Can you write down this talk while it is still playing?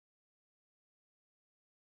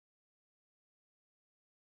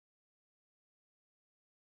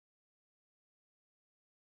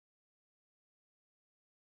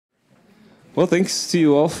Well, thanks to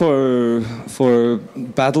you all for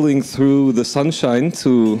battling through the sunshine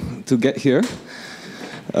to get here.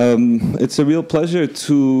 It's a real pleasure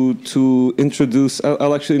to introduce.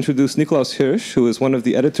 I'll actually introduce Nikolaus Hirsch, who is one of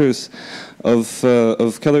the editors of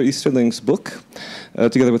Keller Easterling's book,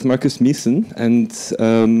 together with Markus Miessen, and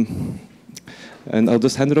I'll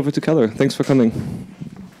just hand it over to Keller. Thanks for coming.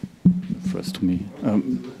 First to me.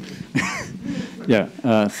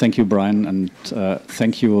 Thank you, Brian, and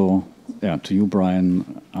thank you. To you,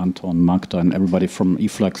 Brian, Anton, Magda, and everybody from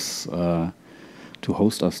e-flux to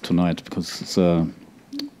host us tonight, because it's a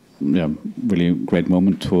really great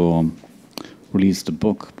moment to release the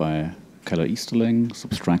book by Keller Easterling,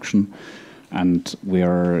 Subtraction, and we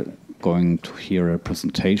are going to hear a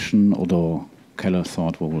presentation. Although Keller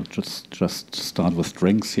thought we'll just start with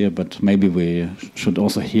drinks here, but maybe we should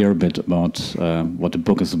also hear a bit about what the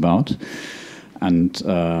book is about. And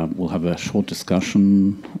we'll have a short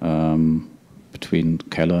discussion between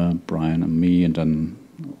Keller, Brian, and me, and then,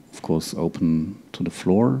 of course, open to the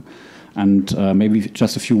floor. And maybe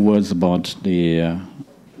just a few words about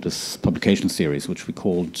this publication series, which we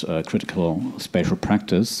called Critical Spatial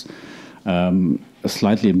Practice. A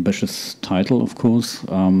slightly ambitious title, of course.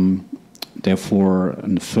 Therefore,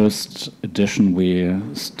 in the first edition, we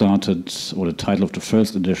started, or the title of the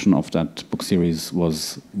first edition of that book series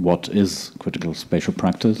was "What is Critical Spatial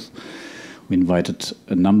Practice?" We invited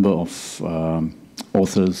a number of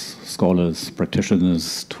authors, scholars,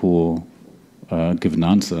 practitioners to give an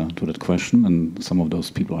answer to that question, and some of those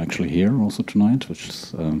people are actually here also tonight, which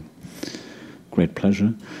is a great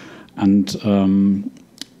pleasure. And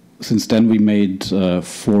since then, we made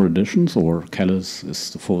 4 editions, or Keller's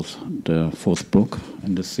is the fourth book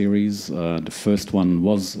in this series. The first one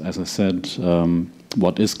was, as I said,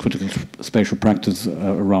 what is critical spatial practice?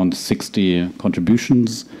 Around 60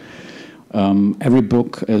 contributions. Every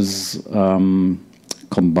book is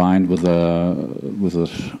combined with a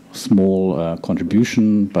small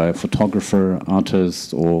contribution by a photographer,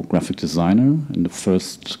 artist, or graphic designer. In the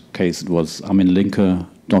first case, it was Armin Linke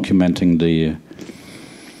documenting the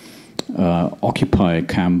Occupy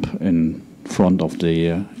camp in front of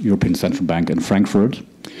the European Central Bank in Frankfurt.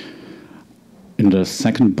 In the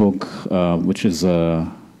second book, which is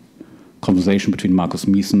a conversation between Markus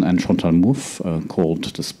Miessen and Chantal Mouffe, called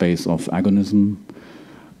The Space of Agonism,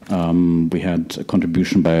 we had a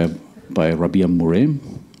contribution by Rabia Mouret,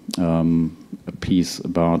 a piece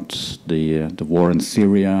about the war in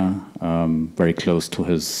Syria, very close to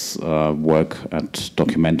his work at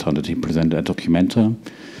Documenta, that he presented at Documenta.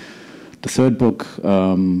 The third book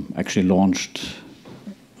actually launched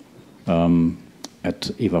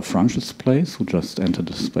at Eva Fransch's place, who just entered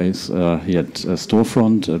the space here at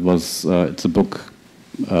Storefront. It's a book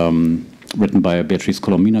written by Beatrice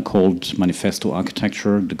Colomina called Manifesto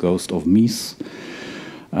Architecture, The Ghost of Mies.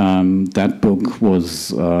 That book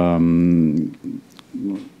was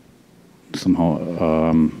somehow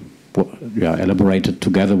elaborated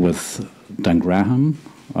together with Dan Graham.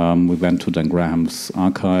 We went to Dan Graham's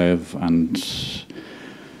archive and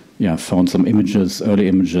found some images, early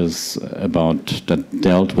images that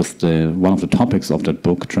dealt with one of the topics of that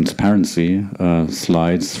book, transparency,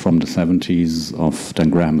 slides from the 70s of Dan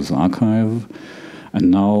Graham's archive.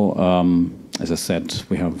 And now, as I said,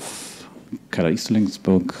 we have Keller Easterling's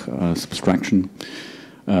book, Subtraction,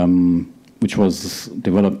 which was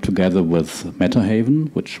developed together with Metahaven,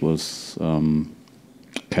 which was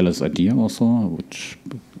Keller's idea also, which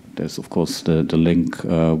there's of course the link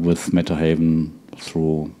with Metahaven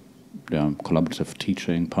through collaborative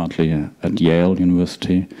teaching, partly at Yale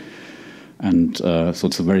University. And so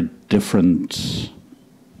it's a very different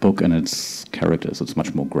book in its characters. It's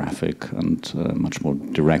much more graphic and much more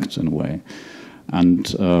direct in a way.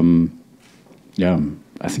 And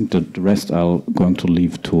I think that the rest I'm going to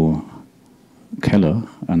leave to Keller,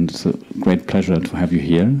 and it's a great pleasure to have you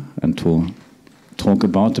here and to talk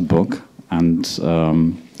about the book and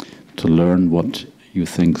to learn what you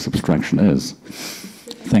think subtraction is.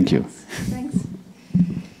 Thank you. Thanks.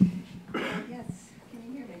 Yes, can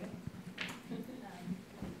you hear me?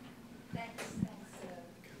 Thanks,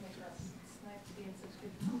 Nikolaus. It's nice to be in such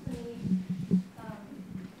good company.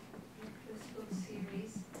 This book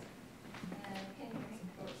series. Can you hear me?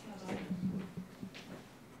 Oh, it's not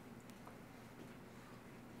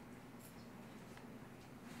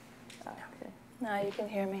on. Okay. Now you can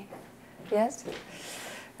hear me. Yes?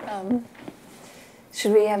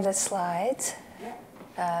 Should we have the slides?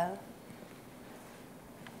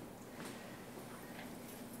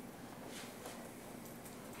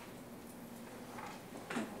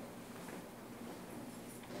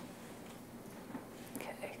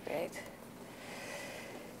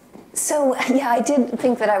 So, yeah, I did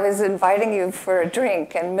think that I was inviting you for a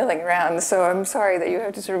drink and milling around, so I'm sorry that you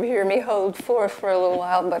have to sort of hear me hold forth for a little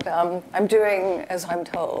while, but I'm doing as I'm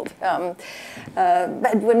told. But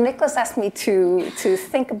when Nikolaus asked me to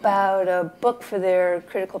think about a book for their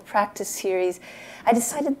Critical Practice series, I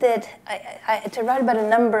decided that to write about a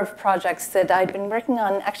number of projects that I'd been working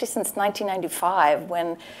on actually since 1995,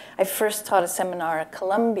 when I first taught a seminar at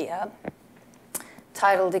Columbia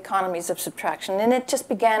titled Economies of Subtraction. And it just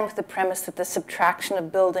began with the premise that the subtraction of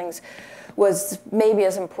buildings was maybe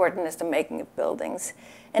as important as the making of buildings.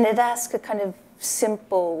 And it asked a kind of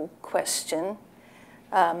simple question.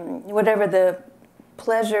 Whatever the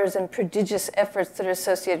pleasures and prodigious efforts that are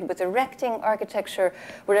associated with erecting architecture,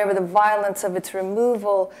 whatever the violence of its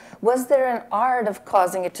removal, was there an art of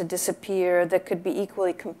causing it to disappear that could be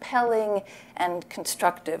equally compelling and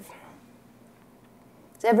constructive?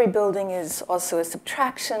 Every building is also a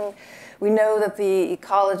subtraction. We know that the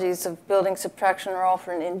ecologies of building subtraction are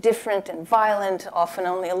often indifferent and violent, often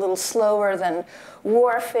only a little slower than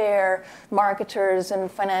warfare. Marketers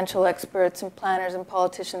and financial experts and planners and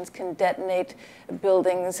politicians can detonate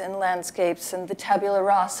buildings and landscapes, and the tabula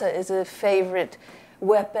rasa is a favorite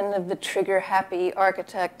weapon of the trigger-happy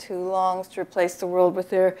architect who longs to replace the world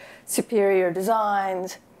with their superior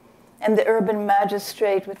designs. And the urban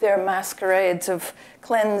magistrate with their masquerades of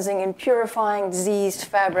cleansing and purifying diseased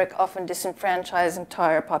fabric often disenfranchise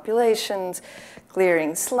entire populations,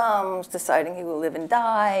 clearing slums, deciding who will live and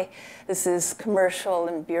die. This is commercial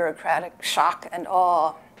and bureaucratic shock and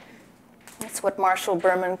awe. It's what Marshall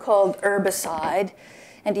Berman called urbicide,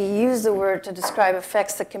 and he used the word to describe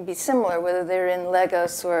effects that can be similar, whether they're in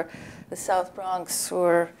Lagos or the South Bronx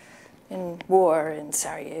or in war in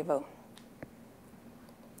Sarajevo.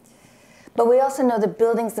 But we also know that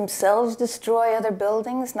buildings themselves destroy other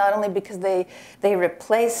buildings, not only because they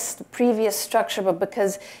replace the previous structure, but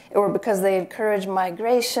because they encourage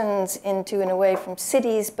migrations into and away from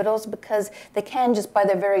cities, but also because they can, just by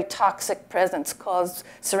their very toxic presence, cause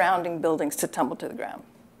surrounding buildings to tumble to the ground.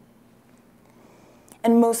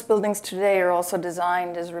 And most buildings today are also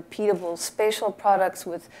designed as repeatable spatial products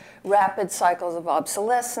with rapid cycles of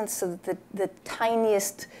obsolescence, so that the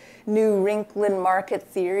tiniest new wrinkle in market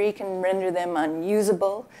theory can render them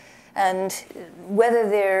unusable. And whether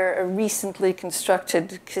they're a recently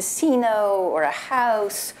constructed casino or a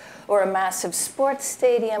house or a massive sports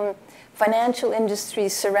stadium, financial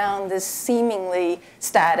industries surround this seemingly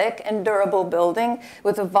static and durable building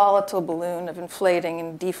with a volatile balloon of inflating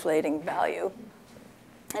and deflating value.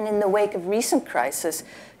 And in the wake of recent crisis,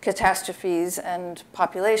 catastrophes and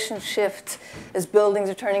population shifts, as buildings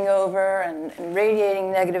are turning over and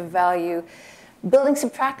radiating negative value, building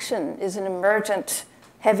subtraction is an emergent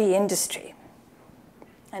heavy industry.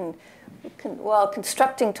 And while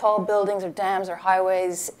constructing tall buildings or dams or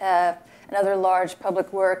highways and other large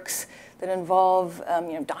public works that involve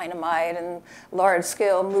dynamite and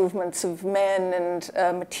large-scale movements of men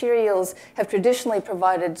and materials have traditionally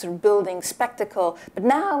provided sort of building spectacle, but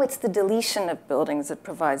now it's the deletion of buildings that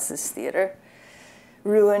provides this theater.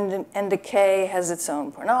 Ruin and decay has its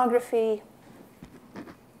own pornography.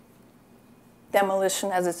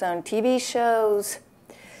 Demolition has its own TV shows.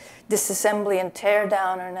 Disassembly and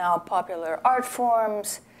teardown are now popular art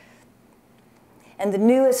forms. And the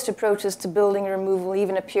newest approaches to building removal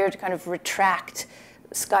even appear to kind of retract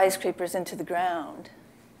skyscrapers into the ground.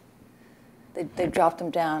 They drop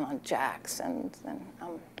them down on jacks.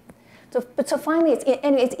 So finally,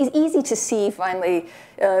 it's easy to see, finally,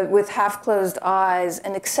 with half-closed eyes,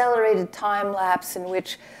 an accelerated time lapse in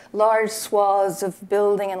which large swaths of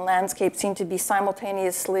building and landscape seem to be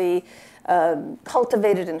simultaneously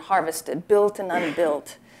cultivated and harvested, built and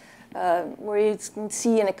unbuilt. Where you can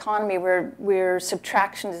see an economy where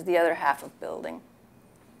subtraction is the other half of building.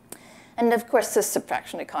 And of course, this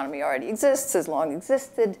subtraction economy already exists, has long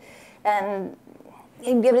existed, and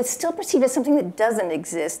it's still perceived as something that doesn't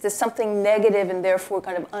exist, as something negative and therefore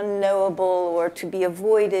kind of unknowable or to be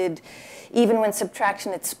avoided. Even when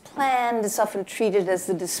subtraction is planned, it's often treated as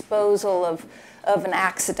the disposal of an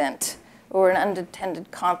accident or an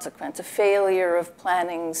unintended consequence, a failure of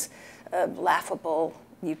planning's laughable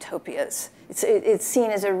utopias. It's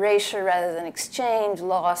seen as erasure rather than exchange,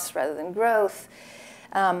 loss rather than growth.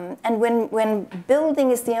 And when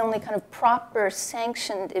building is the only kind of proper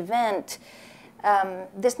sanctioned event,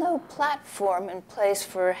 there's no platform in place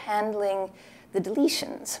for handling the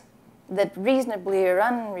deletions that reasonably or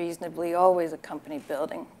unreasonably always accompany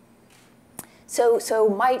building. So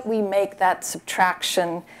might we make that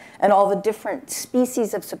subtraction and all the different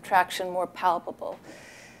species of subtraction more palpable?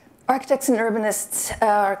 Architects and urbanists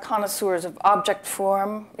are connoisseurs of object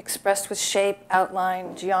form, expressed with shape,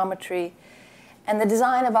 outline, geometry. And the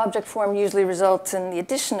design of object form usually results in the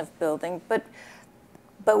addition of building. But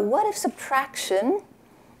what if subtraction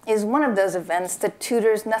is one of those events that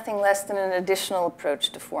tutors nothing less than an additional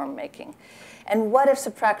approach to form making? And what if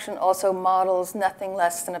subtraction also models nothing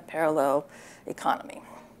less than a parallel economy?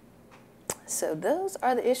 So those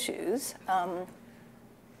are the issues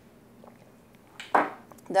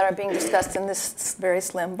that are being discussed in this very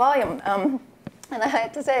slim volume. And I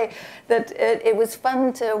have to say that it was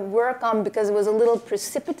fun to work on because it was a little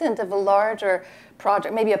precipitant of a larger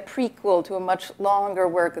project, maybe a prequel to a much longer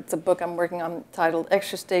work. It's a book I'm working on titled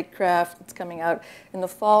Extra Statecraft. It's coming out in the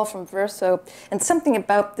fall from Verso. And something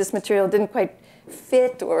about this material didn't quite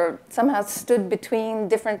fit or somehow stood between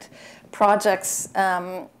different projects.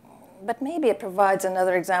 But maybe it provides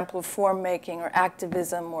another example of form making or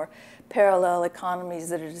activism or parallel economies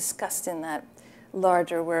that are discussed in that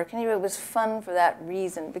larger work. Anyway, it was fun for that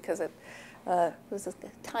reason because it was a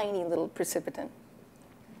tiny little precipitant.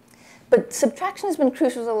 But subtraction has been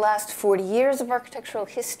crucial for the last 40 years of architectural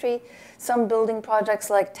history. Some building projects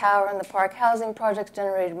like Tower and the Park housing projects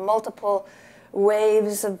generated multiple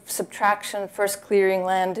waves of subtraction, first clearing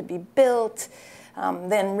land to be built,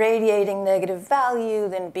 then radiating negative value,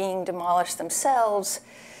 then being demolished themselves.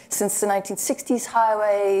 Since the 1960s,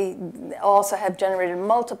 highway also have generated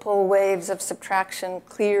multiple waves of subtraction,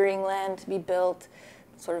 clearing land to be built,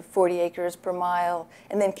 sort of 40 acres per mile,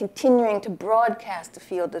 and then continuing to broadcast a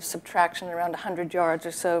field of subtraction around 100 yards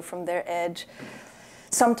or so from their edge.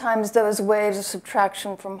 Sometimes those waves of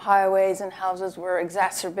subtraction from highways and houses were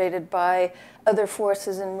exacerbated by other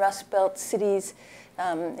forces in Rust Belt cities.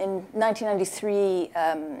 In 1993,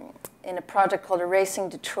 in a project called Erasing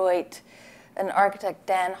Detroit, an architect,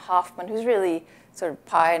 Dan Hoffman, who's really sort of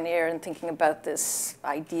pioneer in thinking about this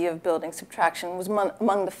idea of building subtraction, was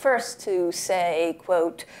among the first to say,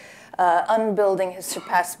 quote, unbuilding has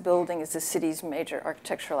surpassed building as the city's major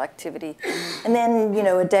architectural activity. And then, you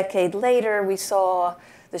know, a decade later, we saw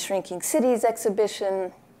the Shrinking Cities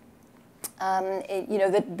exhibition,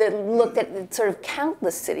 that looked at sort of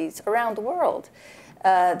countless cities around the world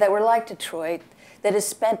that were like Detroit, that has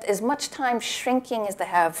spent as much time shrinking as they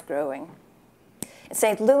have growing.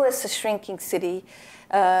 St. Louis, a shrinking city,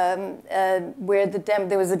 where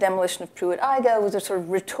there was the demolition of Pruitt-Igoe, was a sort of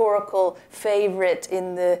rhetorical favorite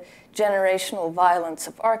in the generational violence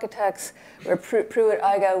of architects, where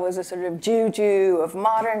Pruitt-Igoe was a sort of juju of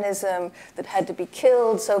modernism that had to be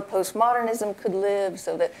killed so postmodernism could live,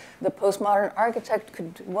 so that the postmodern architect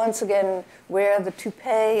could once again wear the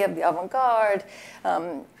toupee of the avant-garde.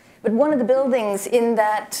 But one of the buildings in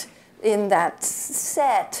that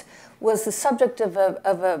set was the subject of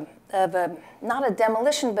not a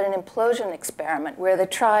demolition, but an implosion experiment where they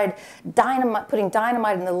tried putting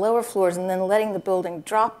dynamite in the lower floors and then letting the building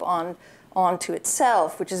drop onto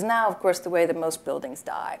itself, which is now, of course, the way that most buildings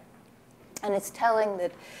die. And it's telling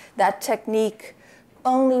that that technique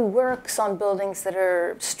only works on buildings that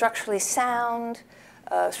are structurally sound,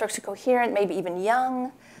 structurally coherent, maybe even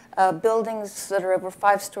young. Buildings that are over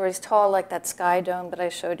 5 stories tall, like that sky dome that I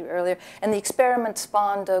showed you earlier. And the experiment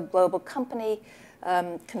spawned a global company,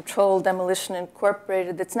 Controlled Demolition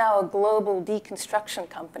Incorporated, that's now a global deconstruction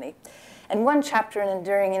company. And one chapter in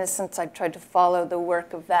Enduring Innocence, I tried to follow the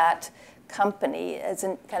work of that company as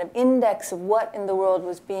a kind of index of what in the world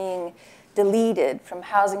was being deleted, from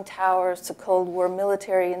housing towers to Cold War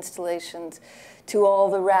military installations, to all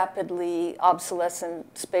the rapidly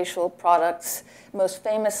obsolescent spatial products, most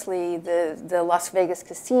famously the Las Vegas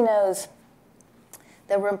casinos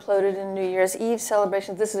that were imploded in New Year's Eve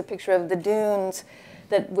celebrations. This is a picture of the dunes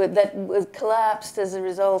that was collapsed as a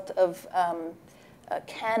result of a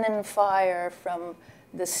cannon fire from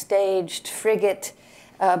the staged frigate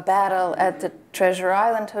battle at the Treasure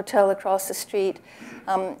Island Hotel across the street.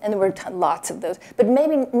 And there were lots of those. But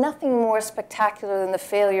maybe nothing more spectacular than the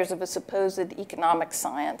failures of a supposed economic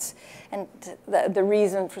science. And the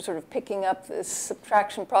reason for sort of picking up this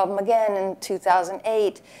subtraction problem again in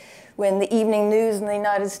 2008, when the evening news in the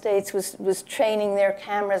United States was training their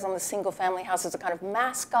cameras on the single-family house as a kind of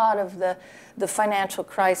mascot of the financial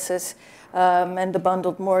crisis, and the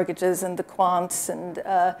bundled mortgages and the quants and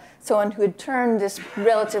so on, who had turned this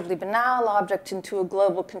relatively banal object into a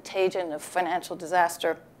global contagion of financial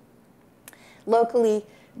disaster. Locally,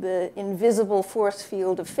 the invisible force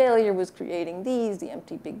field of failure was creating the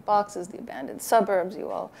empty big boxes, the abandoned suburbs, you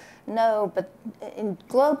all know. But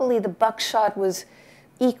globally, the buckshot was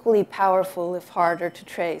equally powerful, if harder to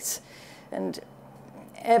trace. And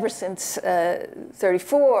ever since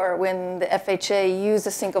 34, when the FHA used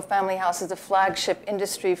the single-family house as a flagship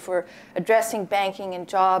industry for addressing banking and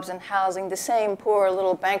jobs and housing, the same poor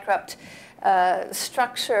little bankrupt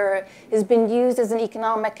structure has been used as an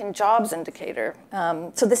economic and jobs indicator.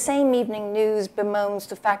 So the same Evening News bemoans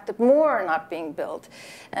the fact that more are not being built.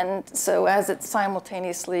 And so as it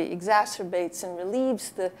simultaneously exacerbates and relieves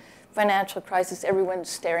the financial crisis, everyone's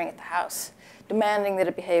staring at the house, demanding that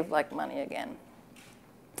it behave like money again.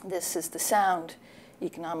 This is the sound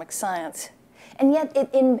economic science. And yet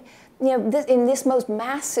in this most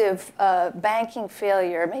massive banking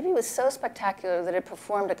failure, maybe it was so spectacular that it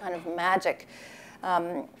performed a kind of magic.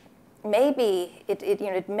 Maybe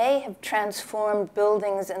it may have transformed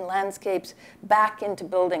buildings and landscapes back into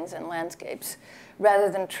buildings and landscapes rather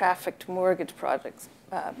than trafficked mortgage products.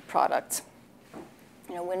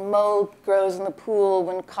 When mold grows in the pool,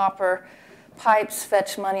 when copper pipes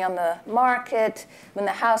fetch money on the market, when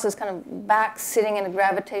the house is kind of back sitting in a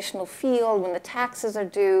gravitational field, when the taxes are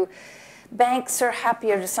due, banks are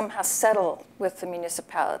happier to somehow settle with the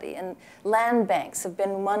municipality. And land banks have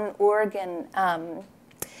been one organ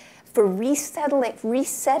for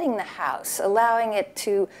resetting the house, allowing it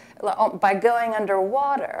to, by going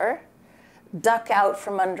underwater, duck out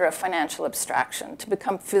from under a financial abstraction, to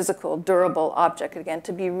become physical, durable object again,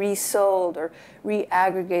 to be resold or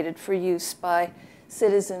reaggregated for use by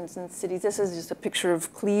citizens and cities. This is just a picture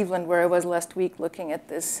of Cleveland, where I was last week looking at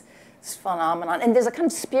this phenomenon. And there's a kind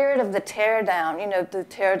of spirit of the teardown, the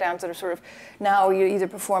teardowns that are sort of now either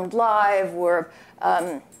performed live or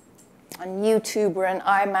on YouTube or an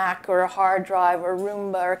iMac or a hard drive or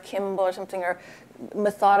Roomba or Kimball or something, or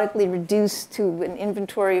methodically reduced to an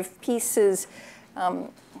inventory of pieces.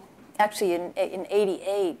 Actually, in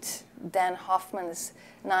 '88, Dan Hoffman's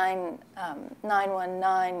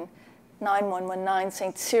 9119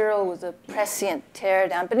 St. Cyril was a prescient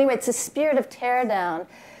teardown. But anyway, it's a spirit of teardown,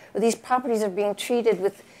 where these properties are being treated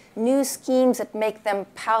with new schemes that make them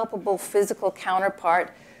palpable physical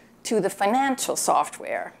counterpart to the financial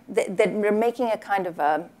software, that we're making a kind of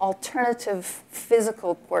alternative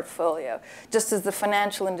physical portfolio, just as the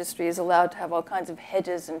financial industry is allowed to have all kinds of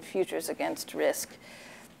hedges and futures against risk.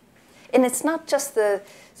 And it's not just the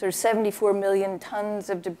sort of 74 million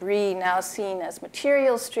tons of debris now seen as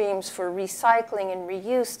material streams for recycling and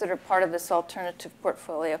reuse that are part of this alternative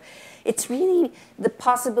portfolio. It's really the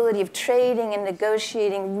possibility of trading and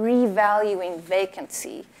negotiating, revaluing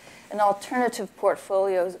vacancy, an alternative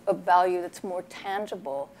portfolio of value that's more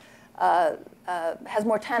tangible, has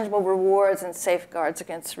more tangible rewards and safeguards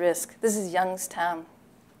against risk. This is Youngstown.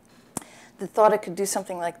 The thought it could do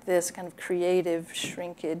something like this, kind of creative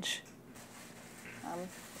shrinkage.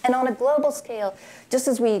 And on a global scale, just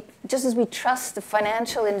as we trust the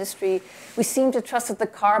financial industry, we seem to trust that the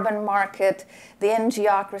carbon market, the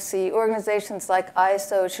NGOcracy, organizations like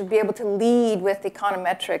ISO should be able to lead with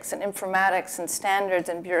econometrics and informatics and standards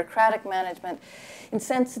and bureaucratic management. In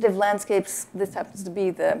sensitive landscapes, this happens to be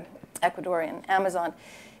the Ecuadorian Amazon,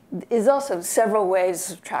 is also several ways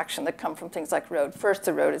of subtraction that come from things like road. First,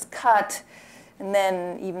 the road is cut, and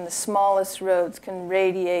then even the smallest roads can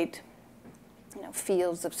radiate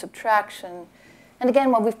fields of subtraction. And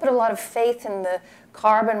again, while we've put a lot of faith in the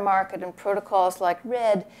carbon market and protocols like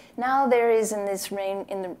REDD, now there is among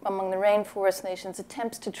the rainforest nations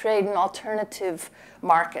attempts to trade in alternative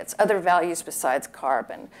markets, other values besides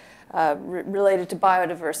carbon, related to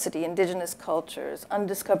biodiversity, indigenous cultures,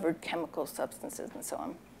 undiscovered chemical substances, and so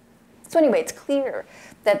on. So anyway, it's clear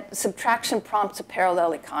that subtraction prompts a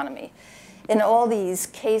parallel economy. In all these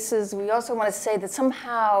cases, we also want to say that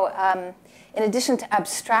somehow, in addition to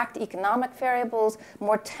abstract economic variables,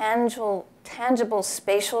 more tangible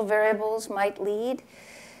spatial variables might lead.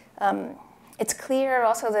 It's clear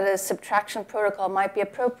also that a subtraction protocol might be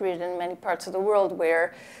appropriate in many parts of the world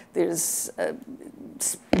where there's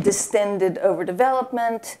distended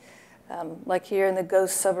overdevelopment, like here in the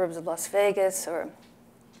ghost suburbs of Las Vegas, or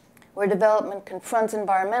where development confronts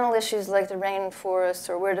environmental issues like the rainforests,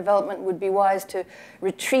 or where development would be wise to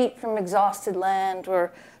retreat from exhausted land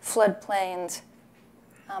or floodplains.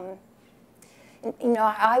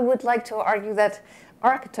 I would like to argue that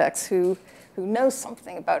architects who know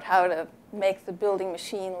something about how to make the building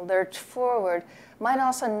machine lurch forward might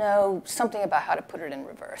also know something about how to put it in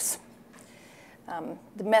reverse.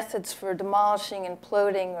 The methods for demolishing,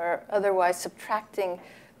 imploding, or otherwise subtracting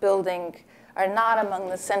building are not among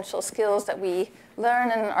the essential skills that we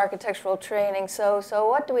learn in architectural training. So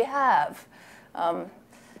what do we have?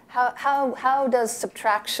 How does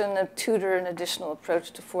subtraction tutor an additional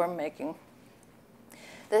approach to form making?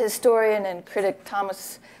 The historian and critic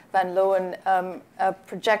Thomas van Loon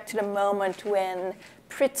projected a moment when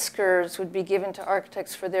Pritzkers would be given to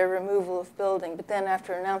architects for their removal of building. But then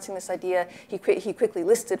after announcing this idea, he quickly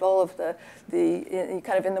listed all of the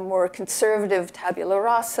kind of in the more conservative tabula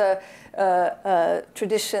rasa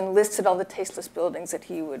tradition, listed all the tasteless buildings that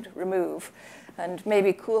he would remove. And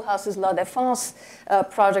maybe Koolhaas's La Défense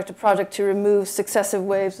project, a project to remove successive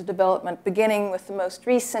waves of development, beginning with the most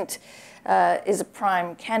recent, is a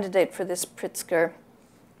prime candidate for this Pritzker.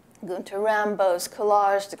 Gunter Rambo's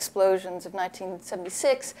collaged explosions of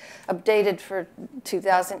 1976, updated for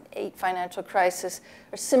 2008 financial crisis,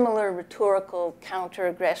 are similar rhetorical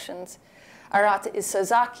counter-aggressions. Arata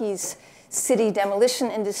Isazaki's City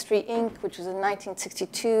Demolition Industry, Inc., which was a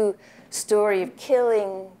 1962 story of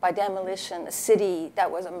killing by demolition a city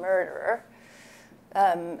that was a murderer.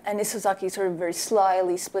 And Isozaki sort of very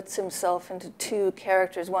slyly splits himself into two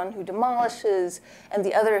characters, one who demolishes and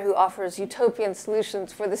the other who offers utopian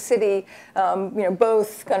solutions for the city,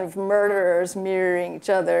 both kind of murderers mirroring each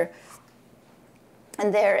other.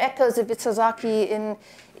 And there are echoes of Isozaki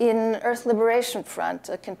in Earth Liberation Front,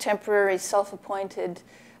 a contemporary self-appointed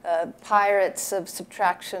pirates of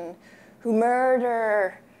subtraction who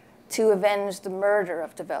murder to avenge the murder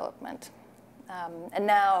of development. And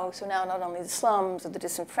now not only the slums or the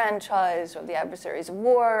disenfranchised or the adversaries of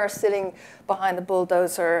war are sitting behind the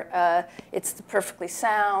bulldozer, it's the perfectly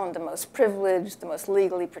sound, the most privileged, the most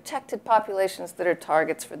legally protected populations that are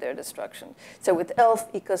targets for their destruction. So with elf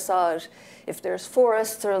ecosage, if there's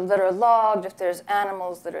forests that are logged, if there's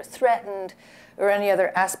animals that are threatened, or any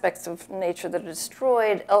other aspects of nature that are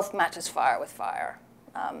destroyed, elf matches fire with fire,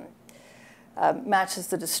 matches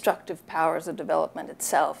the destructive powers of development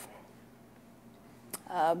itself.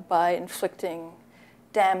 By inflicting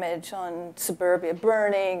damage on suburbia,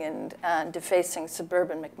 burning and defacing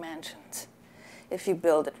suburban McMansions. If you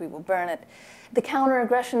build it, we will burn it. The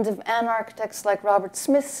counter-aggressions of architects like Robert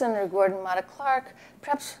Smithson or Gordon Matta Clark,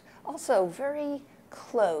 perhaps also very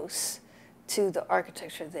close to the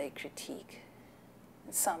architecture they critique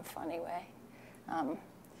in some funny way.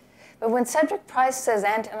 But when Cedric Price says,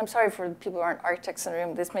 and I'm sorry for people who aren't architects in the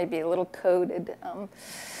room, this may be a little coded,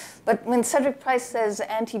 but when Cedric Price says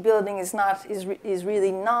anti-building is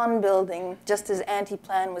really non-building, just as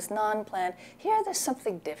anti-plan was non-plan, here there's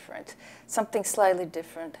something different, something slightly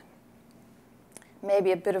different.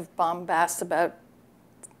 Maybe a bit of bombast about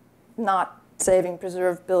not saving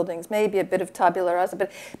preserved buildings, maybe a bit of tabula rasa,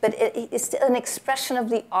 but it's still an expression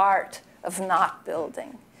of the art of not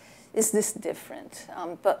building. Is this different?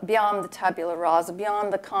 But beyond the tabula rasa,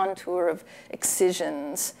 beyond the contour of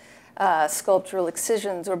excisions, sculptural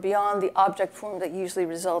excisions, or beyond the object form that usually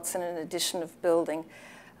results in an addition of building.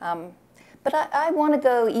 But I want to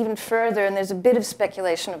go even further, and there's a bit of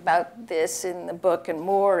speculation about this in the book and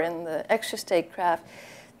more in the extra statecraft,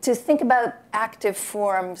 to think about active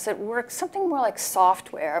forms that work something more like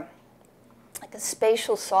software, like a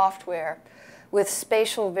spatial software with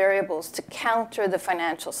spatial variables to counter the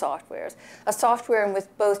financial softwares. A software in which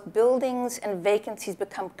both buildings and vacancies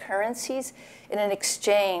become currencies in an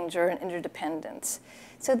exchange or an interdependence.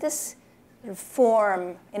 So this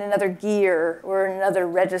form in another gear or another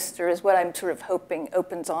register is what I'm sort of hoping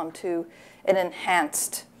opens onto an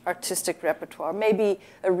enhanced artistic repertoire, maybe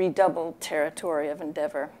a redoubled territory of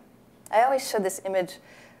endeavor. I always show this image.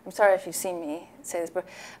 I'm sorry if you've seen me say this, but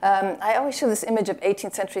I always show this image of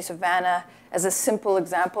 18th century Savannah as a simple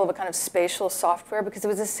example of a kind of spatial software, because it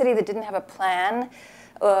was a city that didn't have a plan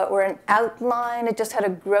or an outline. It just had a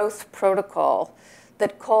growth protocol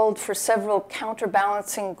that called for several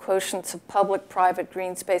counterbalancing quotients of public-private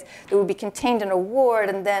green space that would be contained in a ward,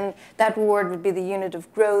 and then that ward would be the unit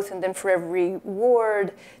of growth, and then for every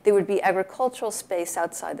ward, there would be agricultural space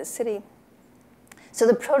outside the city. So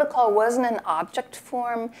the protocol wasn't an object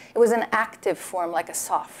form, it was an active form, like a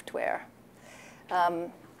software.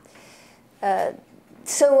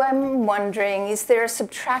 So I'm wondering, is there a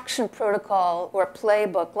subtraction protocol or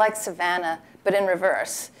playbook like Savannah, but in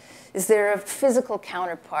reverse? Is there a physical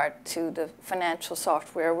counterpart to the financial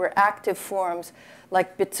software where active forms,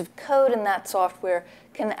 like bits of code in that software,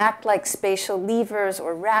 can act like spatial levers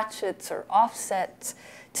or ratchets or offsets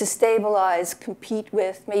to stabilize, compete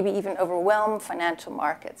with, maybe even overwhelm financial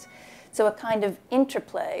markets? So a kind of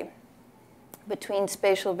interplay between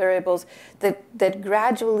spatial variables that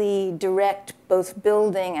gradually direct both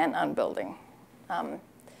building and unbuilding.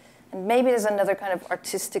 And maybe there's another kind of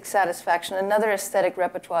artistic satisfaction, another aesthetic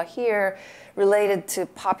repertoire here related to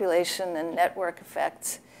population and network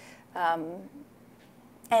effects. And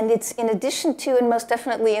it's in addition to, and most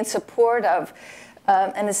definitely in support of,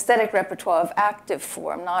 an aesthetic repertoire of active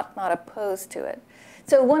form, not opposed to it.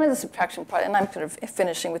 So one of the subtraction projects, and I'm sort of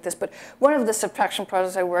finishing with this, but one of the subtraction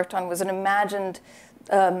projects I worked on was an imagined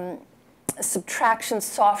subtraction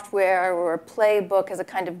software or a playbook as a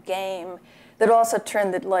kind of game that also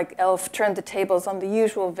turned it, like Elf, turned the tables on the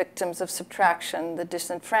usual victims of subtraction, the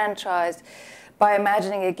disenfranchised, by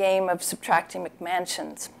imagining a game of subtracting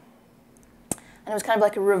McMansions. And it was kind of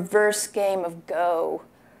like a reverse game of Go,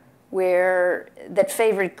 that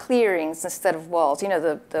favored clearings instead of walls. You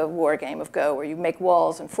know, the war game of Go, where you make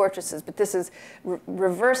walls and fortresses, but this is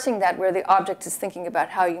reversing that, where the object is thinking about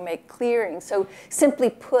how you make clearings. So simply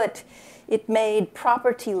put, it made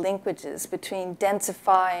property linkages between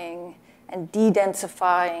densifying and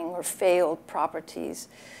de-densifying or failed properties.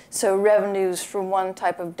 So revenues from one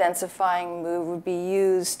type of densifying move would be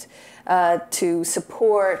used to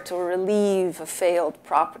support or relieve a failed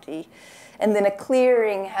property. And then a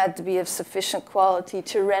clearing had to be of sufficient quality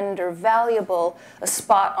to render valuable a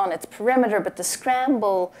spot on its perimeter, but the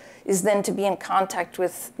scramble is then to be in contact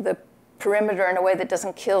with the perimeter in a way that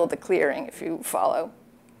doesn't kill the clearing, if you follow.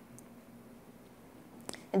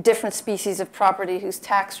 And different species of property whose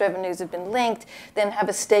tax revenues have been linked then have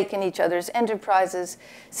a stake in each other's enterprises.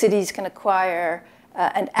 Cities can acquire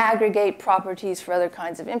and aggregate properties for other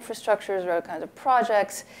kinds of infrastructures or other kinds of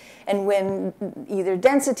projects. And when either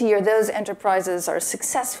density or those enterprises are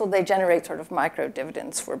successful, they generate sort of micro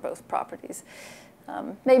dividends for both properties.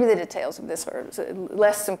 Maybe the details of this are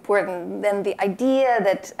less important than the idea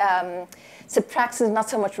that subtraction is not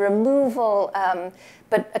so much removal,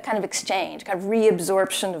 but a kind of exchange, kind of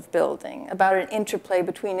reabsorption of building, about an interplay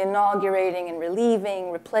between inaugurating and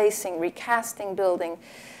relieving, replacing, recasting building.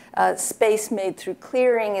 Space made through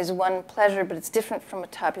clearing is one pleasure, but it's different from a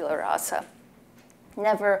tabula rasa.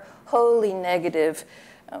 Never wholly negative,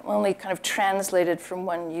 only kind of translated from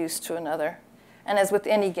one use to another. And as with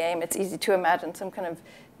any game, it's easy to imagine some kind of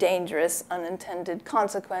dangerous, unintended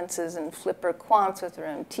consequences and flipper quants with their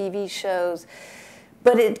own TV shows.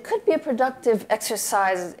 But it could be a productive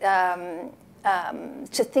exercise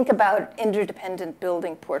to think about interdependent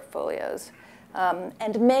building portfolios,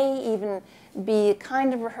 and may even be a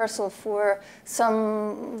kind of rehearsal for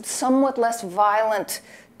some somewhat less violent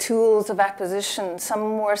tools of acquisition, some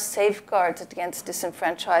more safeguards against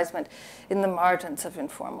disenfranchisement in the margins of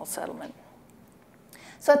informal settlement.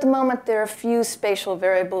 So at the moment, there are a few spatial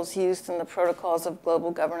variables used in the protocols of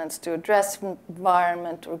global governance to address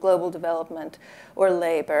environment or global development or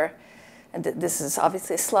labor. And this is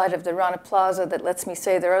obviously a slide of the Rana Plaza that lets me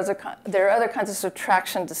say there are other kinds of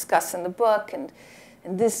subtraction discussed in the book. And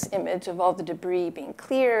this image of all the debris being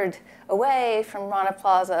cleared away from Rana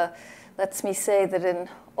Plaza lets me say that in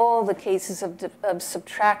all the cases of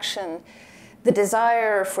subtraction, the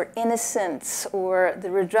desire for innocence or the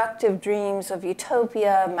reductive dreams of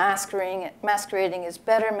utopia masquerading as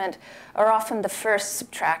betterment are often the first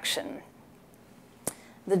subtraction.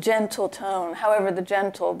 The gentle tone, however the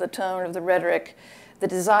tone of the rhetoric, the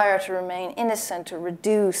desire to remain innocent or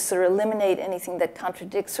reduce or eliminate anything that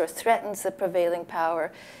contradicts or threatens the prevailing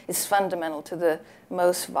power is fundamental to the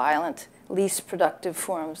most violent, least productive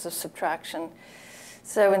forms of subtraction.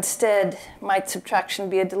 So instead, might subtraction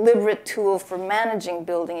be a deliberate tool for managing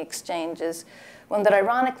building exchanges, one that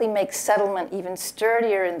ironically makes settlement even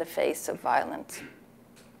sturdier in the face of violence?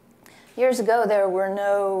 Years ago, there were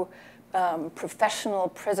no professional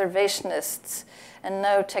preservationists and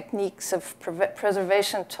no techniques of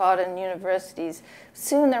preservation taught in universities.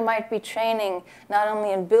 Soon there might be training not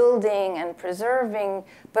only in building and preserving,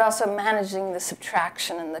 but also managing the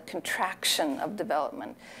subtraction and the contraction of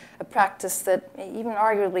development, a practice that even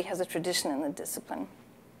arguably has a tradition in the discipline.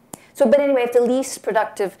 So, but anyway, if the least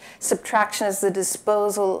productive subtraction is the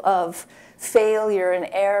disposal of failure and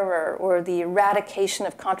error or the eradication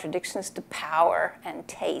of contradictions to power and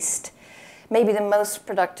taste, maybe the most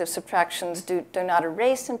productive subtractions do not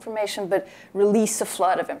erase information, but release a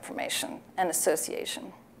flood of information and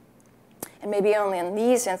association. And maybe only in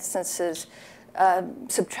these instances,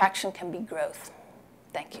 subtraction can be growth.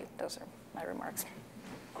 Thank you. Those are my remarks.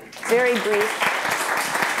 Very brief.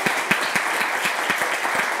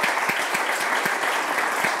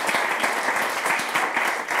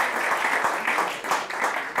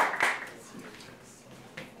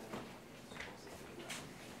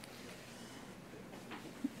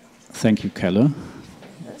 Thank you, Keller.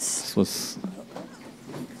 This was,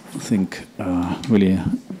 I think, really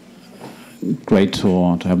great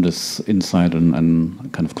to have this insight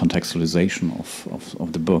and kind of contextualization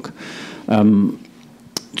of the book.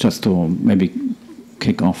 Just to maybe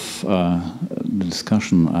kick off the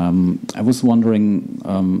discussion, I was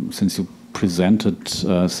wondering, since you presented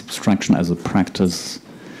subtraction as a practice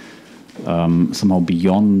somehow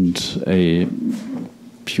beyond a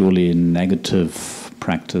purely negative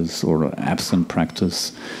practice or absent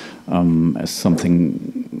practice, as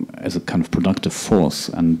something, as a kind of productive force.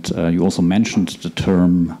 And you also mentioned the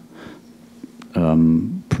term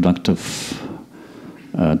productive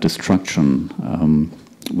destruction,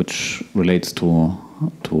 which relates to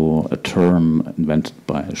a term invented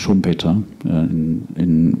by Schumpeter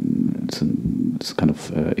it's kind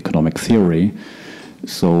of economic theory.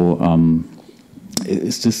 So,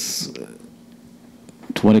 is this,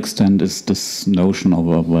 to what extent is this notion of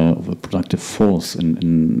a productive force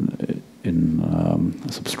in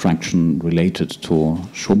subtraction related to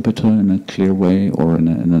Schumpeter in a clear way or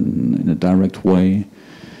in a direct way?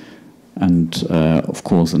 And of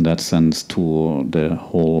course, in that sense, to the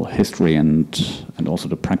whole history and also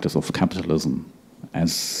the practice of capitalism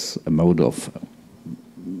as a mode of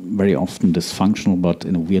very often dysfunctional, but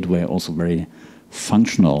in a weird way also very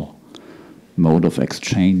functional mode of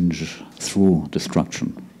exchange through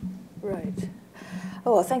destruction. Right.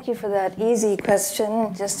 Oh, well, thank you for that easy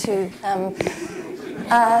question. Just to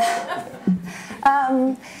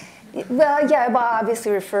well, yeah, well,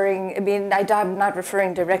 obviously referring. I mean, I'm not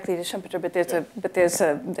referring directly to Schumpeter, but there's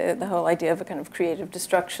the whole idea of a kind of creative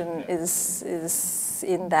destruction is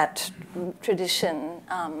in that tradition,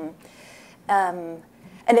 and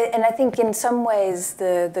I think in some ways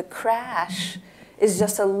the crash is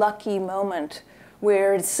just a lucky moment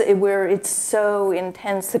where it's so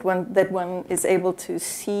intense that one is able to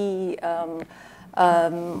see a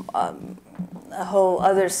whole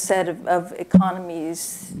other set of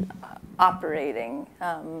economies operating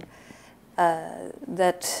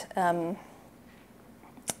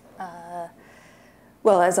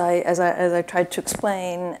well, as I tried to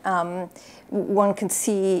explain, one can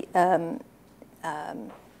see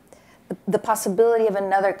the possibility of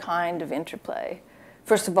another kind of interplay.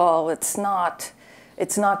 First of all, it's not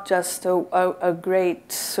just a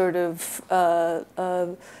great sort of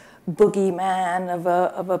boogeyman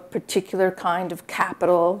of a particular kind of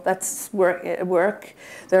capital that's work.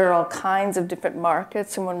 There are all kinds of different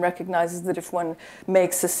markets, and one recognizes that if one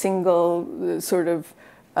makes a single sort of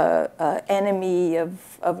enemy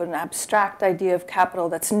of an abstract idea of capital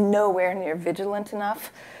that's nowhere near vigilant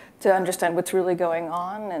enough to understand what's really going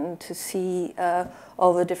on and to see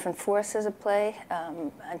all the different forces at play,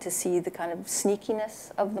 and to see the kind of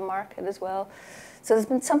sneakiness of the market as well. So there's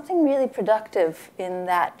been something really productive in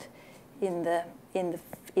that, in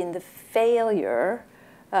the failure,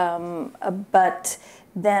 but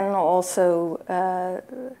then also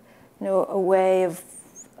a way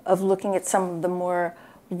of looking at some of the more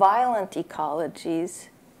violent ecologies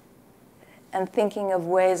and thinking of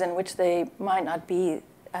ways in which they might not be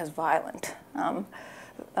as violent, and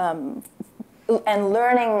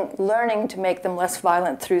learning to make them less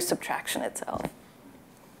violent through subtraction itself.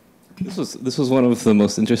 This was one of the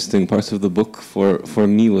most interesting parts of the book for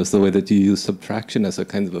me, was the way that you use subtraction as a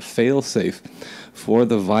kind of a fail-safe for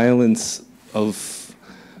the violence of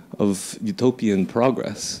utopian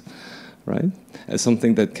progress, right? As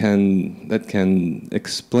something that can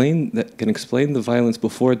explain the violence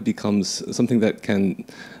before it becomes something that can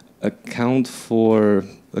account for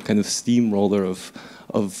a kind of steamroller of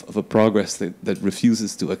a progress that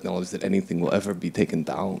refuses to acknowledge that anything will ever be taken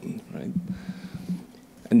down, right?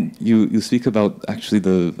 And you speak about actually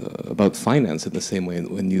about finance in the same way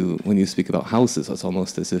when you speak about houses. It's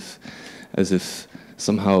almost as if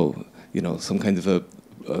somehow some kind of a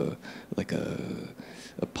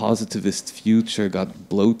positivist future got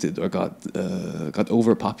bloated or got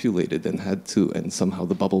overpopulated and somehow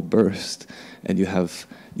the bubble burst, and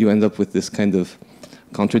you end up with this kind of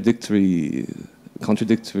contradictory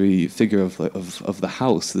figure of the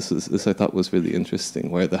house. This I thought was really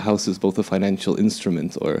interesting, where the house is both a financial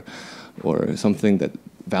instrument or something that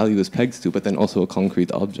value is pegged to, but then also a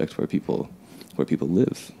concrete object where people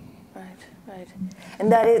live. Right.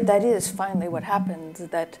 And that is finally what happens.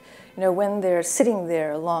 That when they're sitting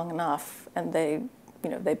there long enough and they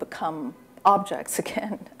become objects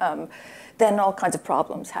again, then all kinds of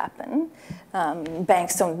problems happen.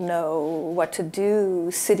 Banks don't know what to do.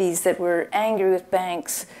 Cities that were angry with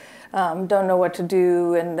banks don't know what to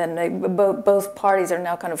do, and then both parties are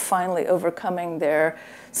now kind of finally overcoming their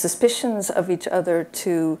suspicions of each other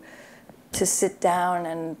to sit down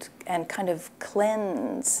and kind of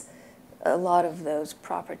cleanse a lot of those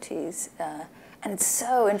properties. And it's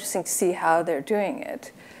so interesting to see how they're doing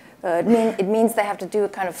it. It means they have to do a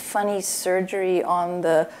kind of funny surgery on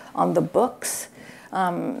the books.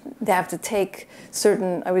 They have to take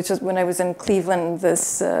certain. When I was in Cleveland,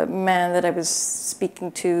 this man that I was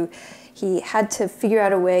speaking to, he had to figure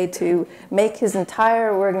out a way to make his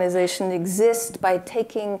entire organization exist by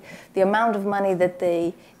taking the amount of money that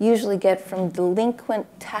they usually get from delinquent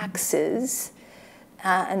taxes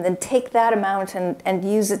then take that amount and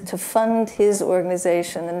use it to fund his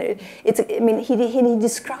organization. And I mean, he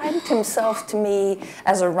described himself to me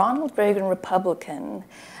as a Ronald Reagan Republican,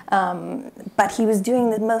 but he was doing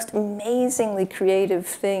the most amazingly creative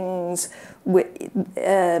things with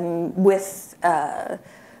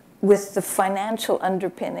the financial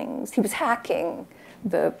underpinnings. He was hacking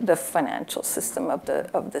the financial system of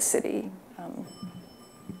the city.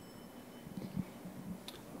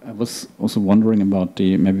 I was also wondering about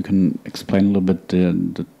maybe you can explain a little bit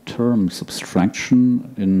the term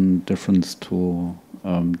subtraction in difference to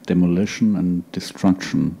demolition and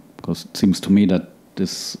destruction, because it seems to me that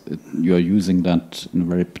you are using that in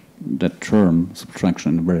that term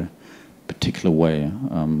subtraction in a very particular way.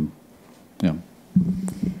 Yeah.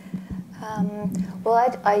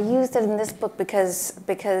 Well, I used it in this book because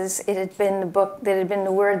it had been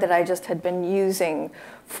the word that I just had been using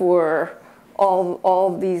for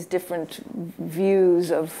all these different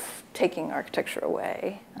views of taking architecture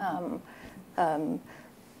away. I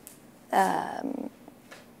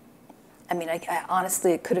mean,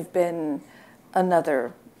 honestly, it could have been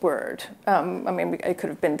another word. I mean, it could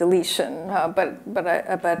have been deletion, but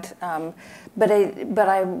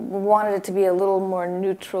I wanted it to be a little more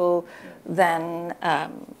neutral than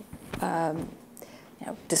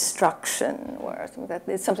destruction, or something that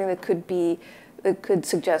it's something that could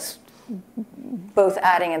suggest both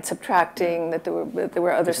adding and subtracting, that there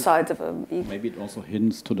were other sides of a. Maybe it also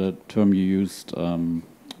hints to the term you used,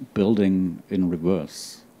 building in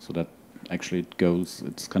reverse, so that actually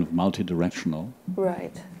it's kind of multi-directional.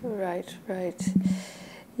 Right.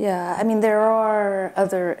 Yeah, I mean, there are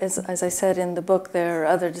other, as I said in the book, there are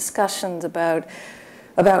other discussions about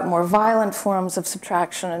more violent forms of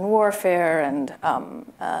subtraction and warfare, and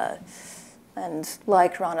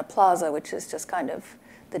like Rana Plaza, which is just kind of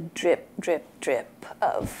the drip, drip, drip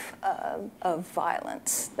of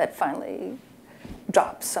violence that finally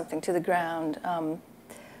drops something to the ground.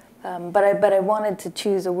 But I wanted to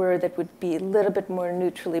choose a word that would be a little bit more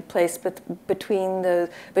neutrally placed between the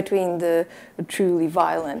truly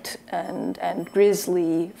violent and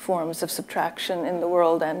grisly forms of subtraction in the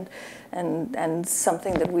world and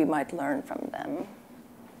something that we might learn from them.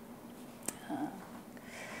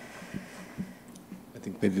 I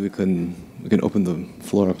think maybe we can open the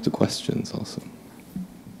floor up to questions also.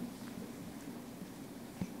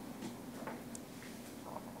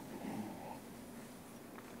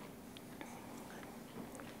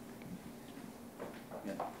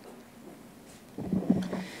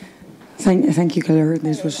 Thank you, Keller.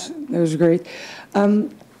 That was great.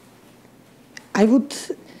 I would,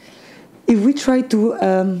 if we try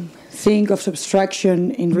to think of subtraction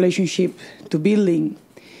in relationship to building,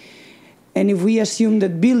 and if we assume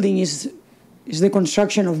that building is the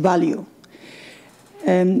construction of value,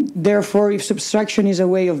 and therefore if subtraction is a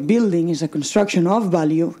way of building, is a construction of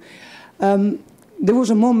value, there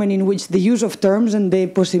was a moment in which the use of terms and the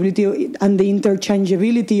possibility and the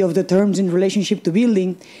interchangeability of the terms in relationship to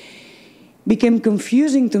building became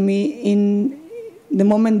confusing to me in the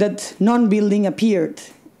moment that non-building appeared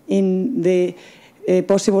in the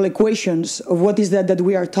possible equations of what is that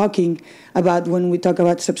we are talking about when we talk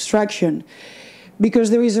about subtraction. Because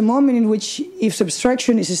there is a moment in which, if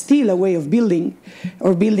subtraction is still a way of building,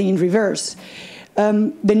 or building in reverse,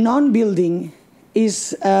 the non-building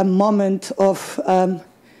is a moment of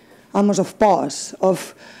almost of pause,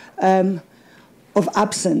 of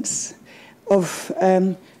absence, of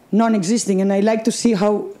non-existing. And I like to see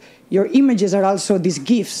how your images are also these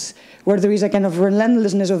gifts, where there is a kind of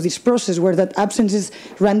relentlessness of this process, where that absence is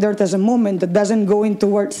rendered as a moment that doesn't go in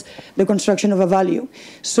towards the construction of a value.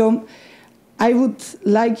 So I would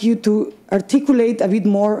like you to articulate a bit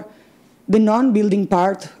more the non-building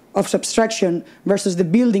part of subtraction versus the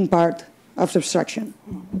building part of subtraction.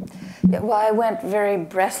 Yeah, well, I went very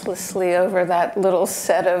breathlessly over that little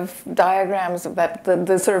set of diagrams of that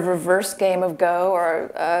the sort of reverse game of Go, or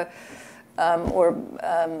a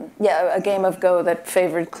game of Go that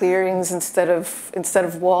favored clearings instead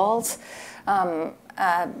of walls.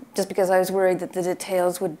 Just because I was worried that the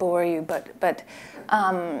details would bore you,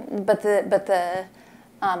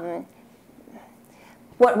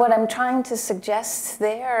 What I'm trying to suggest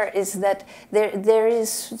there is that there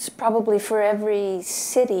is probably for every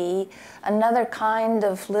city another kind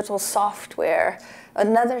of little software,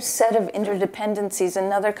 another set of interdependencies,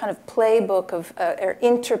 another kind of playbook of or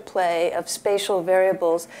interplay of spatial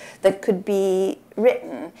variables that could be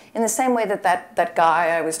written in the same way that guy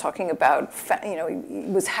I was talking about, he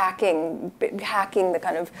was hacking the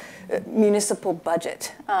kind of municipal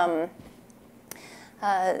budget,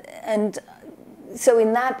 and so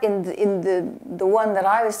in the one that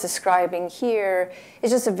I was describing here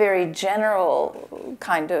is just a very general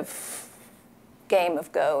kind of game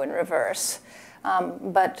of Go in reverse.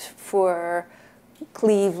 But for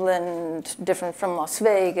Cleveland, different from Las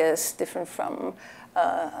Vegas, different from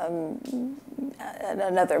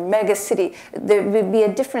another mega city, there would be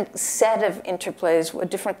a different set of interplays, a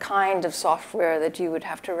different kind of software that you would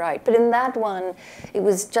have to write. But in that one, it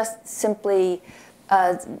was just simply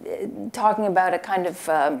talking about a kind of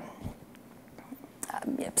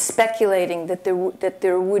speculating that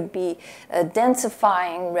there would be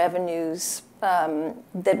densifying revenues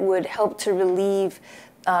that would help to relieve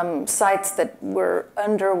sites that were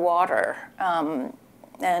underwater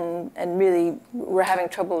and really were having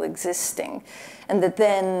trouble existing. And that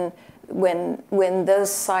then when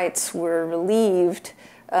those sites were relieved,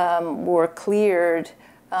 were cleared,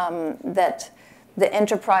 that the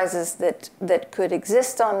enterprises that could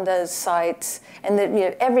exist on those sites, and that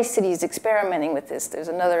every city is experimenting with this. There's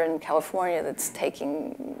another in California that's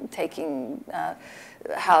taking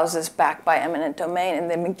houses back by eminent domain and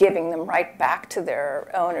then giving them right back to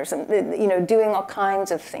their owners, and doing all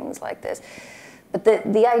kinds of things like this. But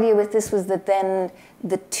the idea with this was that then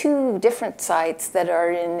the two different sites that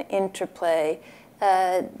are in interplay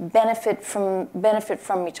benefit from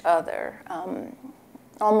each other,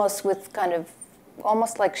 almost with kind of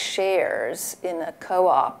almost like shares in a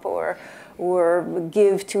co-op, or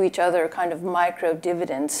give to each other kind of micro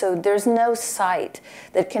dividends. So there's no site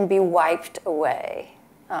that can be wiped away.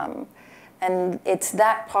 And it's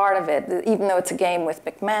that part of it, even though it's a game with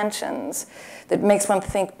McMansions, that makes one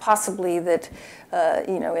think possibly that,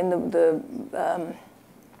 in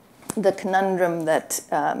the conundrum that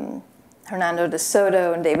Hernando de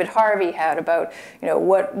Soto and David Harvey had about,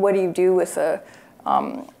 what do you do with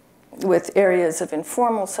with areas of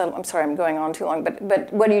informal settlement? I'm sorry, I'm going on too long, but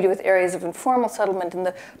what do you do with areas of informal settlement? And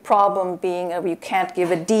the problem being you can't give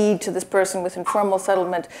a deed to this person with informal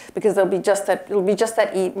settlement because it'll be just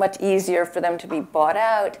that much easier for them to be bought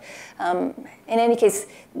out. In any case,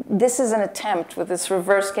 this is an attempt with this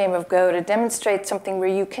reverse game of Go to demonstrate something where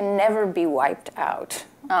you can never be wiped out,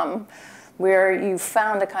 where you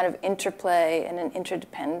found a kind of interplay and an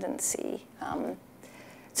interdependency.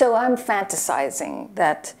 So I'm fantasizing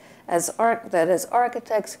that as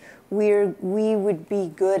architects, we would be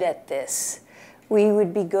good at this. We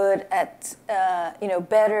would be good at,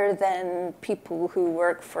 better than people who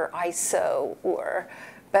work for ISO, or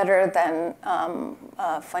better than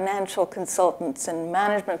financial consultants and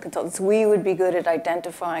management consultants. We would be good at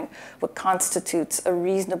identifying what constitutes a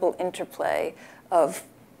reasonable interplay of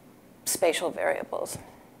spatial variables.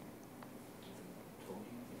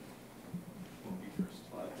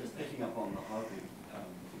 Just picking up on the Harvey,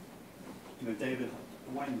 David,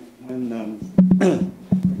 when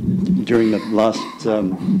during the last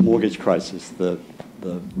mortgage crisis,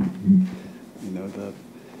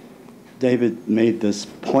 David made this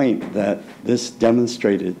point that this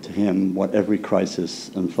demonstrated to him what every crisis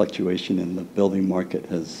and fluctuation in the building market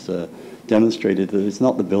has demonstrated, that it's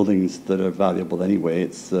not the buildings that are valuable anyway,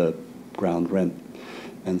 it's the ground rent.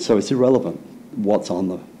 And so it's irrelevant what's on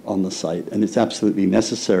the site, and it's absolutely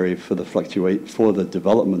necessary for the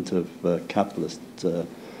development of capitalist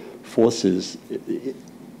forces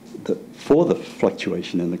for the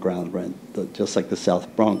fluctuation in the ground rent. That just like the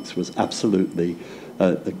South Bronx was absolutely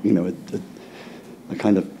a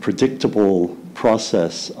kind of predictable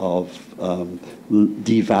process of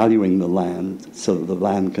devaluing the land so that the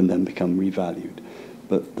land can then become revalued.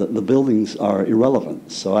 But the buildings are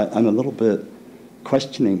irrelevant. So I'm a little bit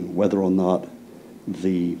questioning whether or not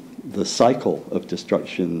the cycle of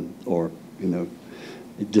destruction or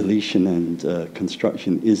deletion and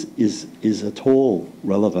construction is at all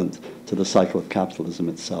relevant to the cycle of capitalism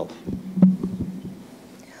itself.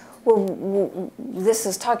 Well, this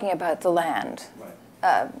is talking about the land,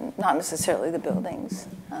 right. Not necessarily the buildings.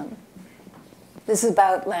 This is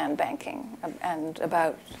about land banking and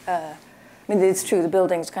about, it's true, the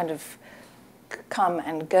buildings kind of come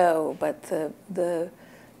and go, but the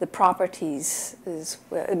properties is,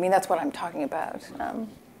 that's what I'm talking about. I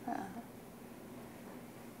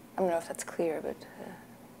don't know if that's clear, but.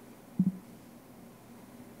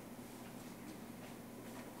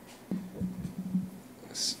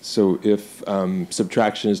 So if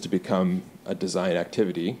subtraction is to become a design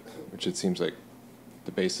activity, which it seems like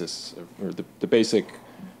the basis, or the basic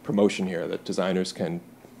promotion here, that designers can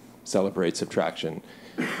celebrate subtraction.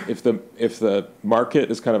 If the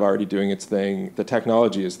market is kind of already doing its thing, the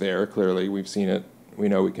technology is there, clearly, we've seen it, we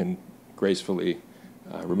know we can gracefully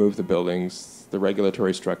remove the buildings, the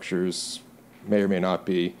regulatory structures may or may not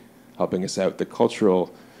be helping us out, the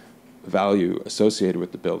cultural value associated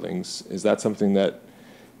with the buildings. Is that something that,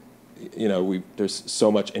 you know, there's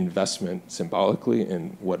so much investment symbolically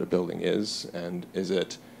in what a building is, and is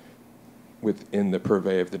it within the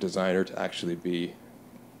purvey of the designer to actually be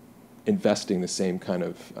investing the same kind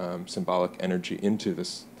of symbolic energy into the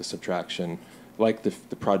subtraction, like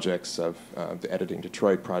the projects of the Editing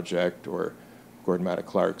Detroit project or Gordon Matta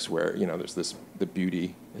Clark's, where, you know, there's the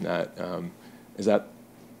beauty in that. Is that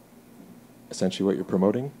essentially what you're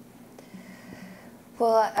promoting?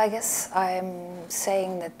 Well, I guess I'm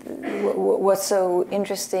saying that what's so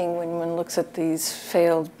interesting when one looks at these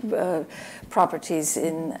failed properties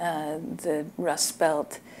in the Rust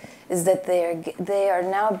Belt is that they are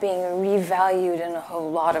now being revalued in a whole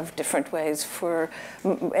lot of different ways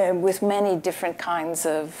with many different kinds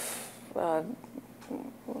of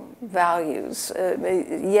values.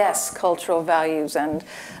 Yes, cultural values and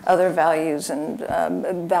other values, and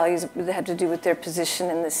values that had to do with their position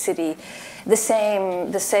in the city. The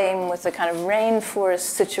same with the kind of rainforest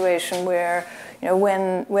situation where, you know,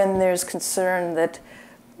 when there's concern that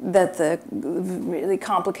the really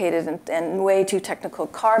complicated and way too technical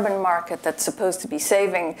carbon market that's supposed to be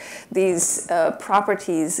saving these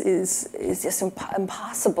properties is just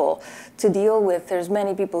impossible to deal with. There's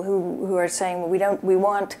many people who are saying, well, we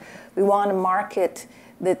want a market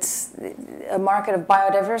that's a market of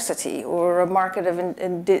biodiversity or a market of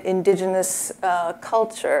indigenous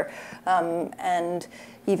culture. And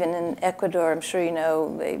even in Ecuador, I'm sure you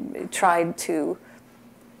know, they tried to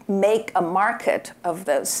make a market of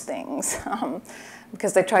those things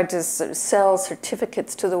because they tried to sort of sell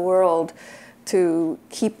certificates to the world to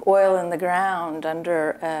keep oil in the ground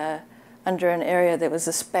under an area that was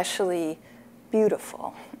especially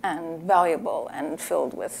beautiful and valuable and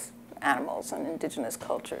filled with animals and indigenous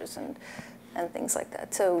cultures and things like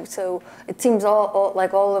that. So it seems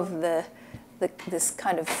like all of this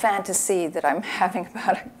kind of fantasy that I'm having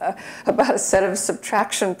about a set of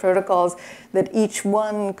subtraction protocols, that each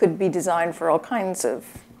one could be designed for all kinds of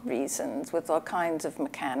reasons, with all kinds of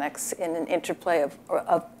mechanics in an interplay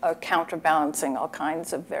of counterbalancing all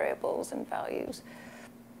kinds of variables and values.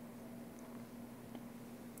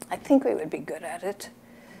 I think we would be good at it.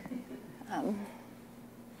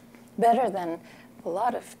 Better than a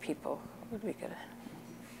lot of people would be good at it.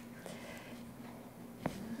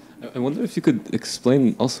 I wonder if you could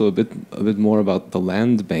explain also a bit more about the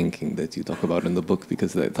land banking that you talk about in the book,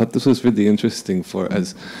 because I thought this was really interesting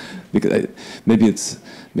because maybe it's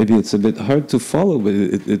a bit hard to follow, but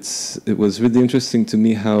it was really interesting to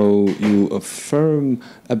me how you affirm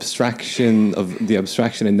abstraction and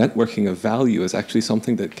networking of value as actually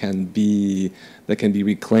something that can be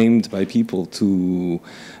reclaimed by people to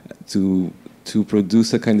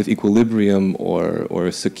produce a kind of equilibrium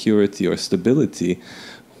or security or stability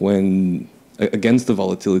when against the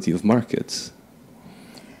volatility of markets.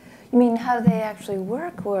 You mean how they actually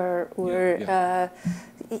work, or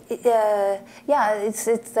it's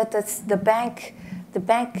that that's the bank. The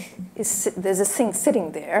bank there's a thing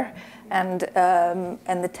sitting there, and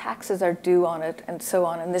the taxes are due on it, and so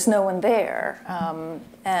on, and there's no one there,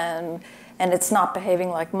 and it's not behaving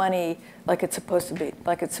like money, like it's supposed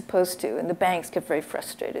to, and the banks get very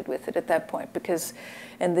frustrated with it at that point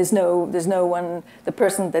and there's no one. The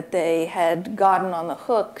person that they had gotten on the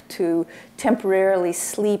hook to temporarily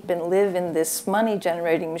sleep and live in this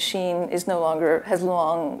money-generating machine has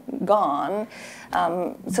long gone.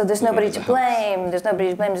 So there's nobody to blame. There's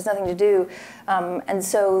nobody to blame. There's nothing to do. And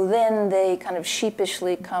so then they kind of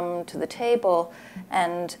sheepishly come to the table,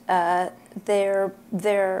 and they're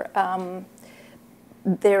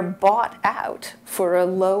bought out for a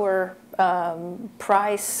lower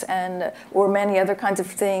price or many other kinds of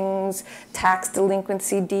things, tax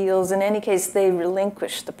delinquency deals. In any case, they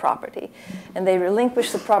relinquish the property. And they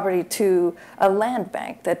relinquish the property to a land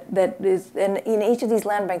bank that is, and in each of these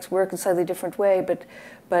land banks work in a slightly different way,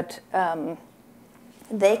 but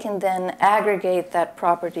they can then aggregate that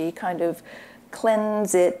property, kind of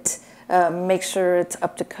cleanse it, make sure it's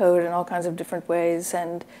up to code in all kinds of different ways,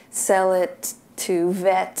 and sell it to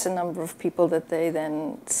vet a number of people that they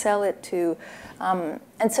then sell it to. And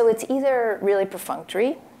so it's either really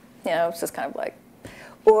perfunctory, it's just kind of like,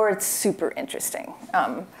 or it's super interesting,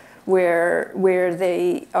 where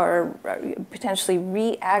they are potentially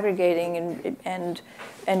re-aggregating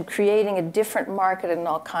and creating a different market in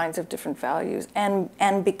all kinds of different values.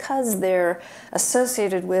 And because they're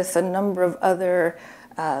associated with a number of other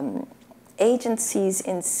agencies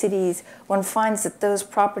in cities, one finds that those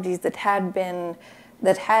properties that had been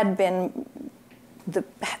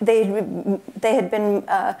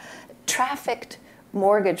trafficked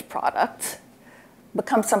mortgage products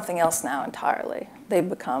become something else now entirely. They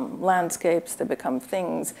become landscapes, they become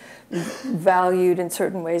things valued in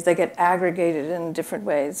certain ways, they get aggregated in different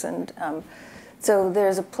ways. And so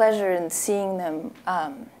there's a pleasure in seeing them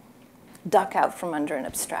duck out from under an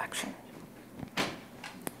abstraction. I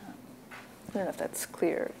don't know if that's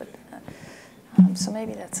clear, but so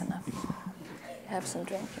maybe that's enough. Have some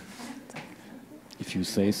drink. If you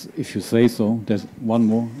say so, there's one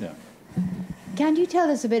more. Yeah. Can you tell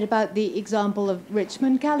us a bit about the example of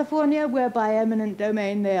Richmond, California, where by eminent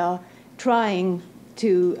domain they are trying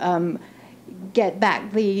to get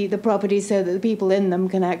back the properties so that the people in them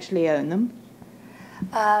can actually own them?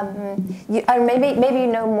 Maybe you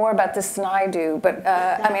know more about this than I do, but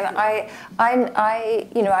I mean,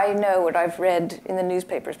 I know what I've read in the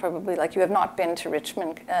newspapers. Probably, like, you have not been to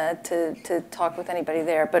Richmond to talk with anybody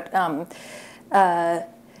there, but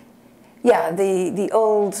yeah, the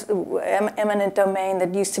old eminent domain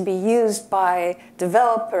that used to be used by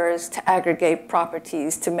developers to aggregate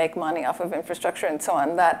properties to make money off of infrastructure and so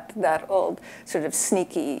on, that old sort of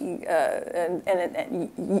sneaky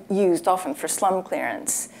and used often for slum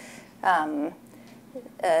clearance,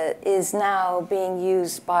 is now being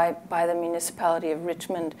used by the municipality of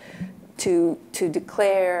Richmond to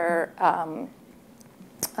declare,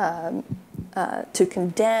 to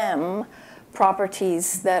condemn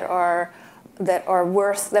properties that are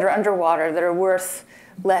underwater, that are worth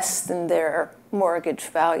less than their mortgage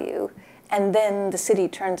value, and then the city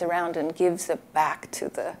turns around and gives it back to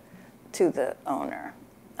the owner.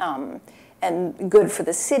 And good for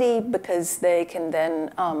the city because they can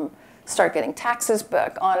then start getting taxes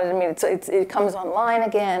back on it. I mean, it comes online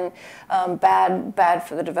again. Bad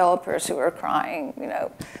for the developers who are crying, you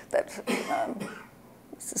know, that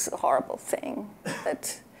this is a horrible thing.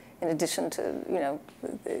 That, in addition to, you know,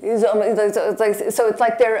 so it's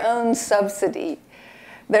like their own subsidy,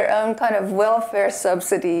 their own kind of welfare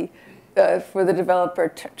subsidy for the developer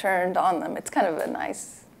turned on them. It's kind of a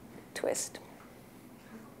nice twist.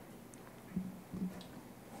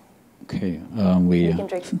 Okay, we can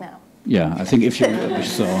drink now. Yeah, I think if you wish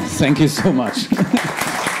so. Thank you so much.